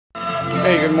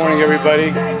Hey, good morning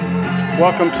everybody.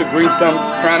 Welcome to Green Thumb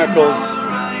Chronicles.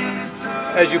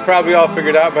 As you probably all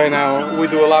figured out by now, we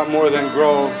do a lot more than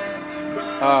grow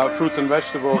fruits and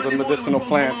vegetables and medicinal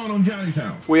plants.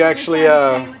 We actually,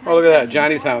 oh look at that,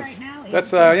 Johnny's house.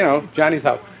 That's, Johnny's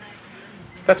house.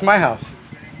 That's my house.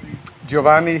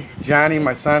 Giovanni, Johnny,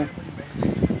 my son,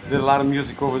 did a lot of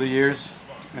music over the years,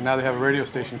 and now they have a radio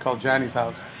station called Johnny's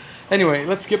House. Anyway,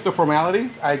 let's skip the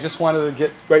formalities. I just wanted to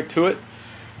get right to it.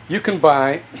 You can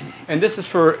buy, and this is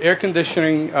for air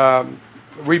conditioning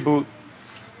reboot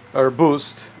or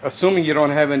boost, assuming you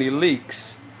don't have any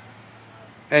leaks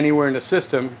anywhere in the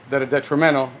system that are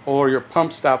detrimental, or your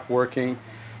pump stopped working,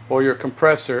 or your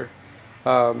compressor,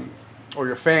 or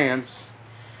your fans,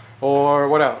 or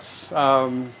what else?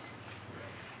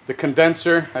 The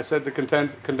condenser, I said the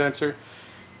condenser,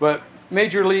 but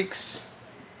major leaks,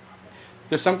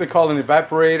 there's something called an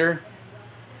evaporator.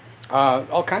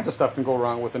 All kinds of stuff can go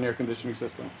wrong with an air conditioning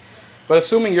system. But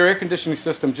assuming your air conditioning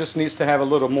system just needs to have a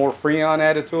little more Freon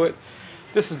added to it,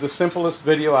 this is the simplest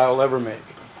video I will ever make.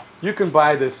 You can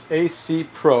buy this AC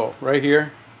Pro right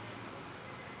here,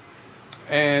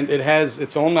 and it has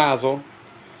its own nozzle,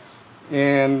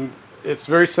 and it's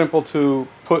very simple to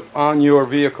put on your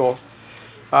vehicle.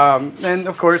 And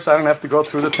of course, I don't have to go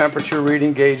through the temperature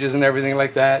reading gauges and everything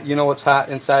like that. You know what's hot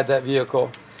inside that vehicle.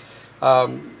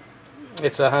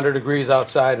 It's 100 degrees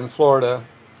outside in Florida,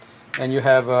 and you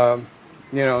have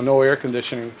no air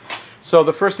conditioning. So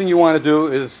the first thing you want to do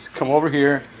is come over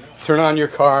here, turn on your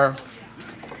car,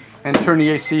 and turn the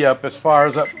AC up as far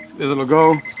as up as it'll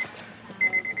go.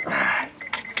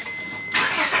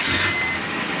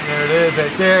 There it is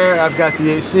right there. I've got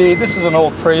the AC. This is an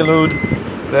old Prelude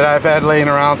that I've had laying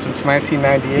around since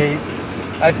 1998.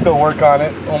 I still work on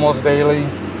it almost daily,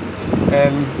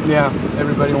 and yeah,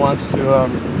 everybody wants to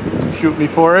shoot me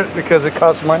for it because it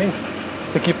costs money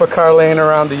to keep a car laying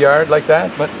around the yard like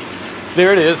that. But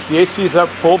there it is. The AC is up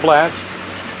full blast.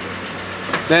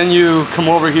 Then you come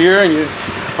over here and you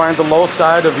find the low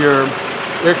side of your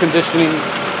air conditioning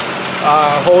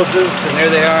hoses, and there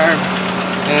they are.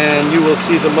 And you will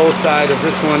see the low side of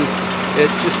this one. It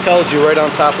just tells you right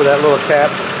on top of that little cap.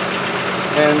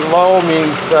 And low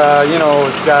means,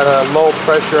 it's got a low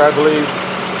pressure, I believe.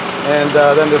 And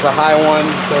then there's a high one,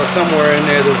 so somewhere in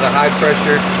there there's a high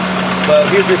pressure. But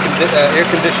here's your air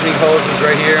conditioning hoses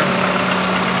right here.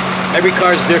 Every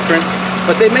car is different,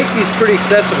 but they make these pretty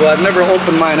accessible. I've never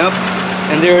opened mine up,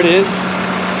 and there it is.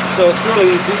 So it's really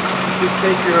easy. You just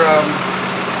take your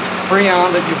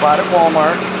Freon that you bought at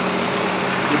Walmart,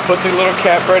 you put the little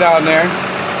cap right on there,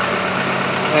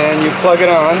 and you plug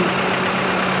it on.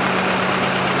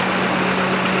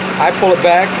 I pull it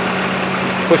back,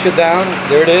 push it down,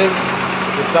 there it is,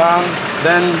 it's on.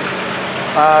 Then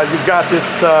you've got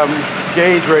this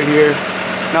gauge right here.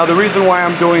 Now the reason why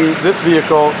I'm doing this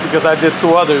vehicle, because I did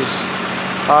two others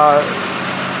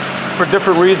for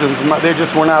different reasons, they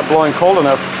just were not blowing cold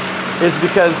enough, is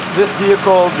because this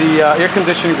vehicle, the air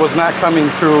conditioning was not coming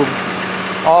through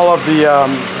all of the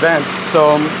vents.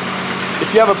 So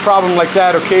if you have a problem like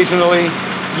that, occasionally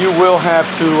you will have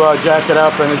to jack it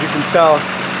up, and as you can tell,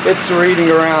 it's reading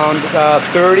around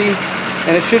 30,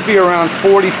 and it should be around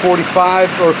 40, 45,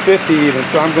 or 50 even.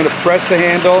 So I'm going to press the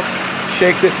handle,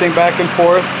 shake this thing back and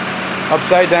forth,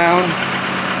 upside down.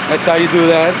 That's how you do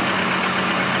that.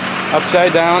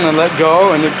 Upside down and let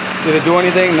go. And did it do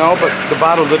anything? No, but the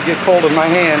bottle did get cold in my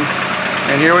hand.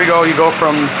 And here we go. You go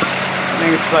from, I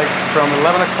think it's like from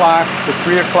 11 o'clock to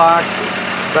 3 o'clock,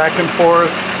 back and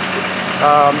forth.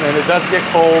 And it does get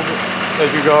cold as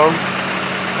you go.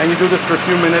 And you do this for a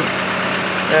few minutes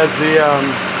as the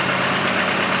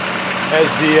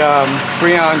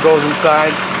Freon goes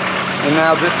inside. And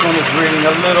now this one is reading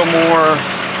a little more,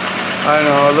 I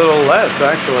don't know, a little less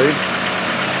actually.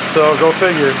 So go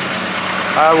figure.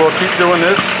 I will keep doing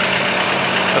this,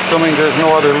 assuming there's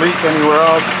no other leak anywhere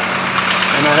else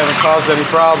and I haven't caused any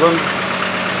problems.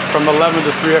 From 11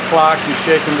 to 3 o'clock, you're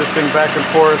shaking this thing back and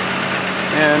forth.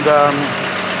 And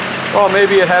well,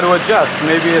 maybe it had to adjust.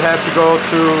 Maybe it had to go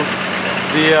to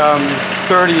the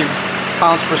 30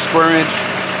 pounds per square inch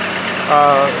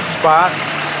spot,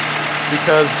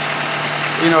 because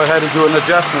it had to do an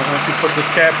adjustment once you put this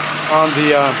cap on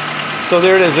the so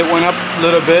there it is. It went up a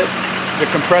little bit. The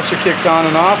compressor kicks on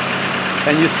and off,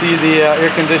 and you see the air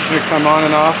conditioner come on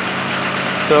and off.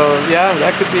 So yeah,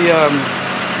 that could be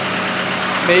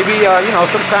maybe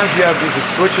sometimes you have these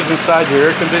switches inside your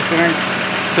air conditioning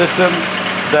system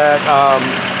that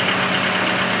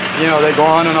they go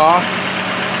on and off.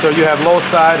 So you have low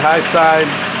side, high side.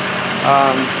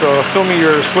 So assuming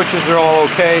your switches are all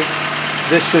okay,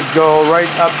 this should go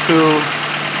right up to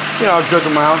a good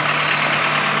amount.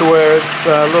 to where it's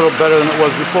a little better than it was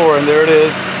before, and there it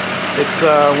is. It's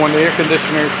when the air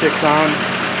conditioner kicks on,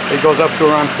 it goes up to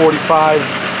around 45.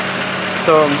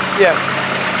 So yeah,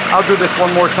 I'll do this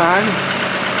one more time,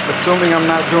 assuming I'm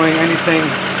not doing anything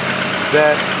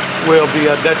that will be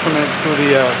a detriment to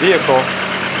the vehicle.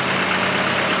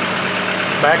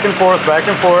 Back and forth, back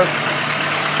and forth.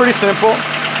 Pretty simple.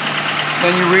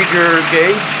 Then you read your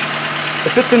gauge.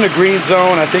 If it's in the green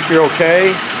zone, I think you're okay.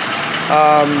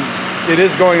 It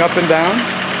is going up and down,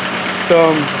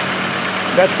 so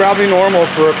that's probably normal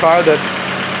for a car that,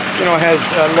 you know, has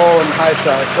a low and high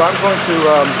side. So I'm going to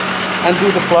undo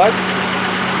the plug.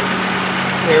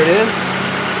 There it is.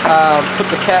 Put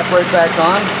the cap right back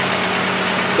on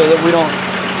so that we don't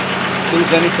lose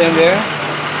anything there,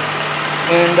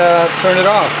 and turn it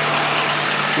off.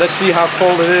 Let's see how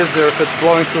cold it is, or if it's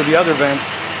blowing through the other vents.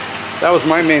 That was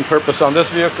my main purpose on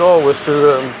this vehicle, was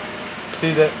to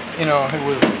see that, you know, it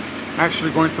was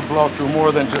actually going to blow through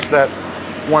more than just that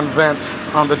one vent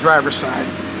on the driver's side.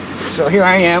 So here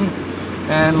I am,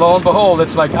 and lo and behold,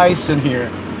 it's like ice in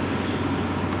here.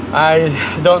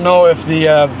 I don't know if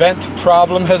the vent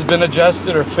problem has been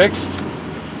adjusted or fixed,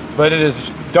 but it is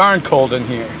darn cold in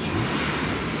here.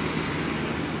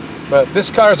 But this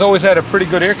car has always had a pretty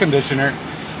good air conditioner.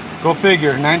 Go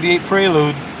figure, 98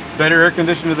 Prelude, better air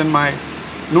conditioner than my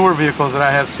newer vehicles that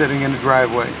I have sitting in the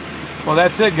driveway. Well,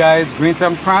 that's it, guys. Green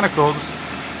Thumb Chronicles.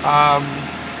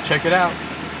 Check it out.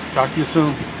 Talk to you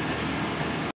soon.